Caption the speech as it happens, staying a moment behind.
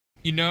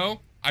You know,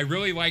 I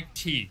really like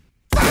tea.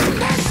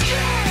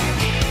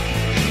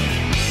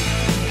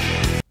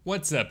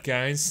 What's up,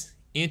 guys?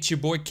 It's your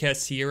boy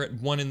Kess here at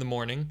 1 in the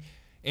morning,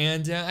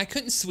 and I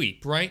couldn't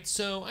sleep, right?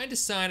 So I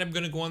decided I'm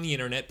gonna go on the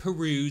internet,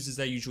 peruse as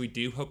I usually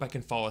do, hope I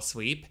can fall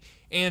asleep.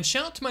 And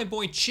shout out to my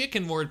boy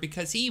Chicken Lord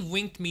because he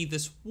linked me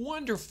this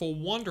wonderful,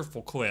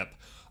 wonderful clip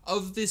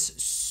of this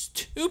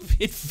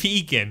stupid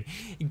vegan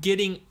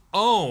getting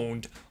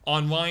owned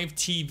on live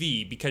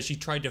TV because she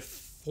tried to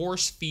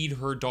force feed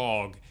her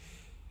dog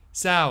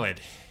salad.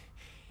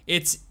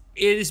 It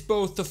is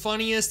both the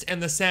funniest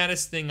and the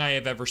saddest thing I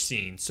have ever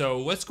seen. So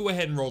let's go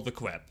ahead and roll the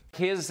clip.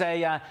 Here's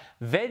a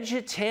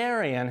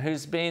vegetarian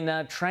who's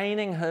been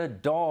training her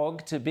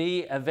dog to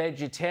be a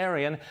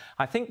vegetarian.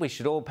 I think we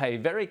should all pay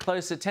very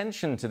close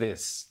attention to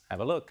this.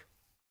 Have a look.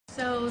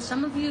 So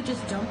some of you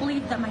just don't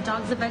believe that my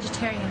dog's a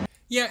vegetarian.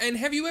 Yeah, and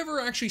have you ever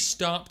actually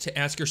stopped to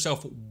ask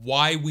yourself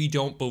why we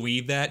don't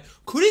believe that?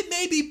 Could it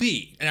maybe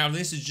be, now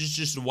this is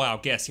just a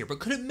wild guess here, but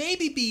could it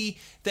maybe be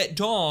that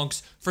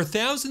dogs for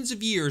thousands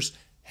of years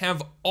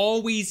have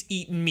always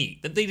eaten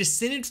meat, that they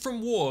descended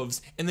from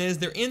wolves, and that is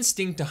their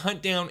instinct to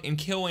hunt down and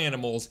kill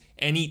animals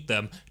and eat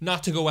them,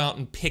 not to go out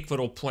and pick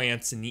little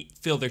plants and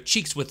fill their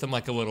cheeks with them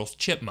like a little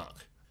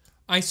chipmunk?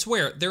 I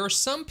swear, there are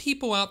some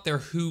people out there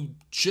who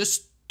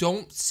just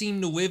don't seem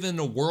to live in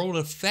a world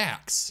of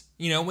facts.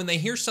 You know, when they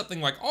hear something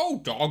like, oh,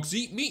 dogs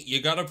eat meat,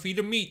 you gotta feed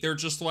them meat, they're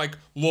just like,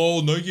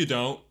 lol, no you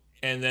don't.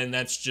 And then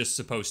that's just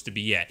supposed to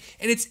be it.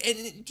 And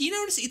do you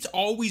notice it's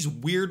always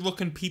weird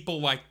looking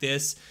people like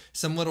this?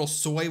 Some little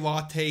soy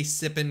latte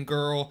sipping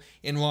girl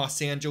in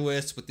Los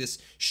Angeles with this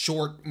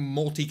short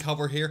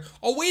multicolored hair.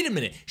 Oh, wait a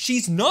minute.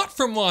 She's not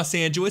from Los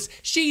Angeles.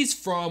 She's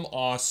from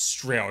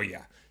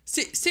Australia.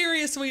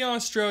 Seriously,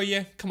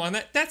 Australia? Come on,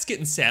 that's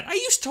getting sad. I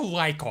used to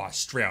like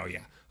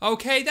Australia.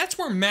 Okay, that's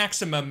where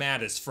Maxima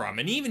Matt is from.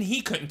 And even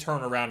he couldn't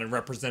turn around and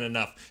represent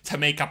enough to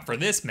make up for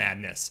this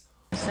madness.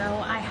 So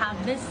I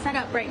have this set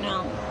up right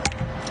now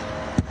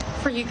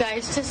for you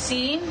guys to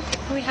see.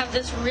 We have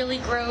this really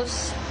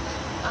gross,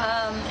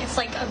 it's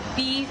like a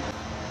beef,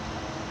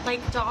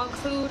 like dog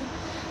food.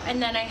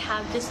 And then I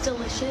have this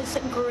delicious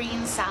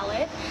green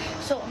salad.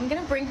 So I'm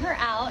gonna bring her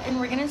out and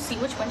we're gonna see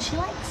which one she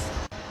likes.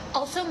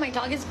 Also, my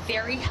dog is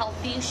very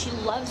healthy. She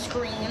loves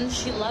greens,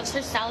 she loves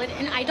her salad,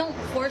 and I don't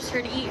force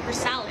her to eat her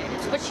salad.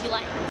 It's what she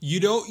likes.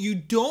 You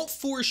don't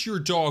force your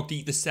dog to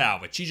eat the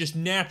salad. She just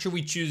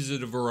naturally chooses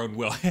it of her own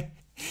will.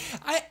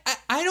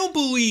 I don't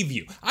believe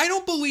you. I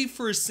don't believe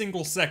for a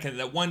single second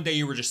that one day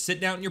you were just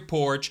sitting out on your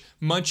porch,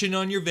 munching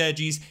on your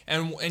veggies,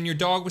 and your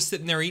dog was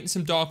sitting there eating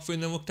some dog food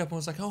and then looked up and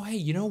was like, oh, hey,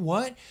 you know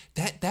what?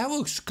 That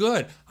looks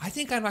good. I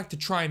think I'd like to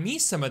try me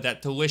some of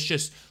that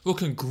delicious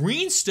looking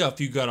green stuff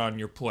you got on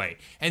your plate.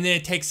 And then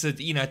it takes a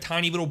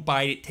tiny little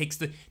bite. It takes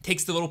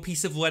the little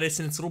piece of lettuce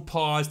in its little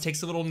paws,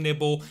 takes a little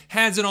nibble,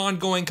 has an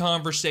ongoing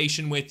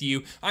conversation with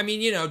you. I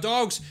mean,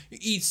 dogs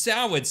eat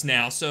salads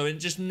now, so it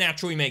just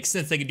naturally makes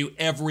sense they can do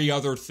every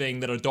other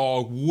thing that a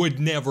dog would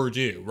never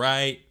do,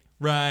 right?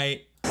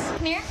 Right?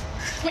 Come here.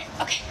 Come here.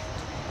 Okay.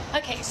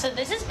 Okay, so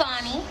this is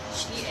Bonnie.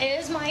 She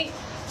is my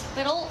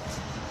little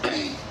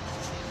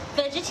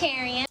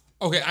vegetarian.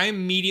 Okay, I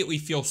immediately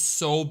feel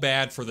so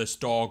bad for this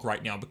dog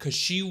right now because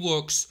she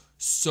looks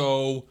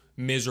so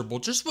miserable.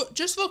 Just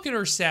look at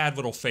her sad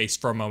little face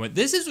for a moment.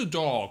 This is a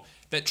dog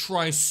that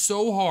tries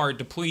so hard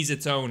to please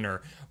its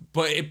owner,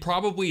 but it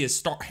probably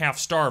is half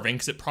starving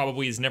because it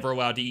probably is never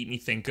allowed to eat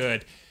anything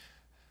good.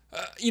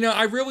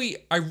 I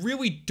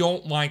really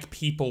don't like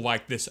people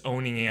like this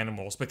owning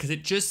animals because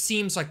it just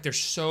seems like they're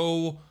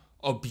so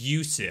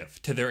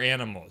abusive to their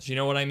animals. You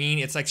know what I mean?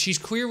 It's like she's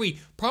clearly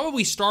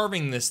probably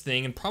starving this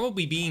thing and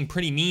probably being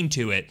pretty mean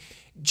to it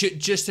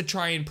just to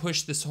try and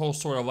push this whole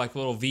sort of like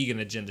little vegan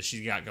agenda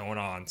she's got going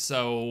on.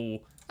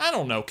 So, I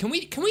don't know. Can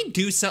we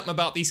do something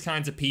about these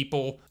kinds of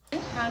people?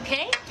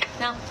 Okay.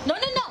 Now, no,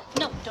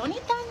 don't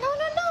eat that.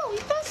 No,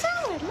 eat that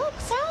salad. Look,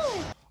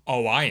 salad.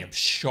 Oh, I am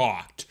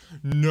shocked.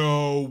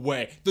 No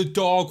way. The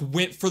dog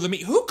went for the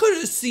meat. Who could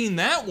have seen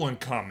that one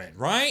coming,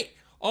 right?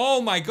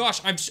 Oh my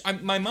gosh,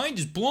 my mind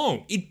is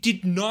blown. It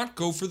did not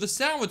go for the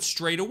salad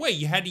straight away.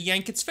 You had to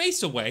yank its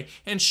face away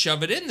and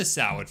shove it in the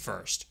salad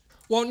first.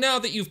 Well, now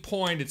that you've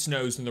pointed its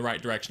nose in the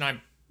right direction,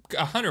 I'm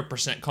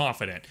 100%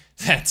 confident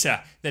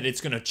that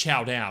it's gonna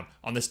chow down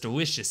on this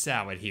delicious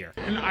salad here.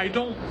 And I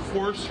don't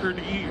force her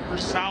to eat her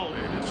salad.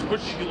 It's what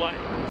she likes.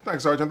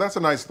 Thanks, Sergeant. That's a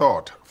nice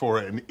thought for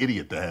an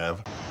idiot to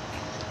have.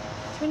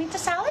 Do we need the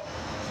salad?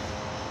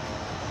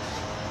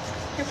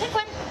 Here, pick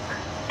one.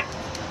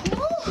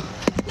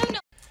 No.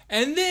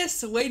 And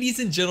this, ladies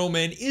and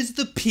gentlemen, is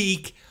the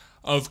peak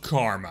of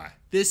karma.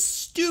 This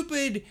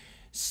stupid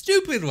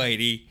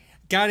lady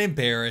got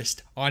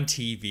embarrassed on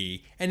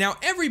TV, and now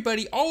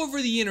everybody all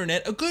over the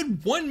internet, a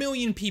good 1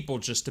 million people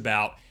just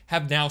about,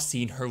 have now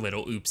seen her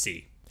little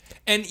oopsie.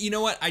 And you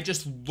know what? I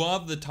just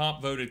love the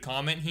top voted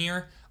comment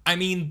here. I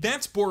mean,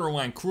 that's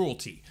borderline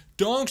cruelty.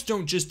 Dogs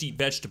don't just eat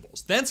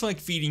vegetables. That's like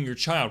feeding your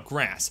child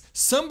grass.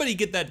 Somebody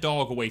get that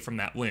dog away from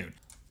that loon.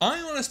 I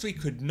honestly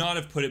could not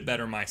have put it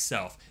better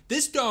myself.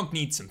 This dog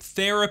needs some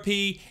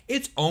therapy.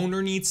 Its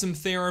owner needs some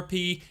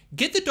therapy.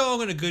 Get the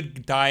dog on a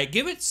good diet.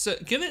 Give it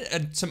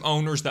some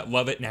owners that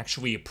love it and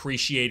actually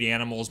appreciate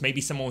animals. Maybe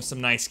someone with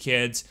some nice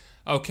kids.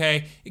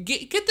 Okay,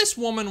 get this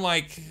woman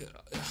like,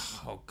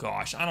 oh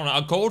gosh, I don't know,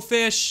 a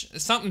goldfish,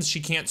 something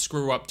she can't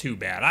screw up too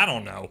bad. I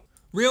don't know.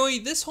 Really,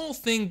 this whole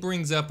thing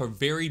brings up a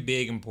very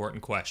big,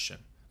 important question.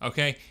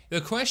 Okay,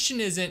 the question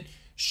isn't,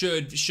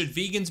 should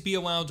vegans be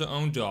allowed to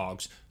own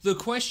dogs? The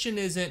question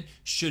isn't,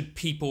 should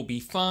people be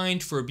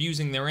fined for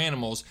abusing their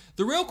animals?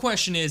 The real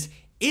question is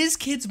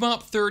Kids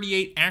Bop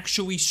 38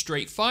 actually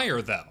straight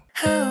fire though?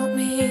 Help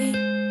me.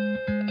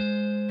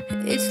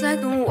 It's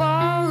like the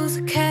walls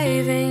are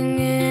caving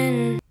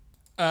in.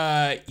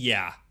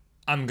 Yeah.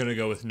 I'm gonna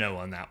go with no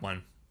on that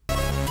one.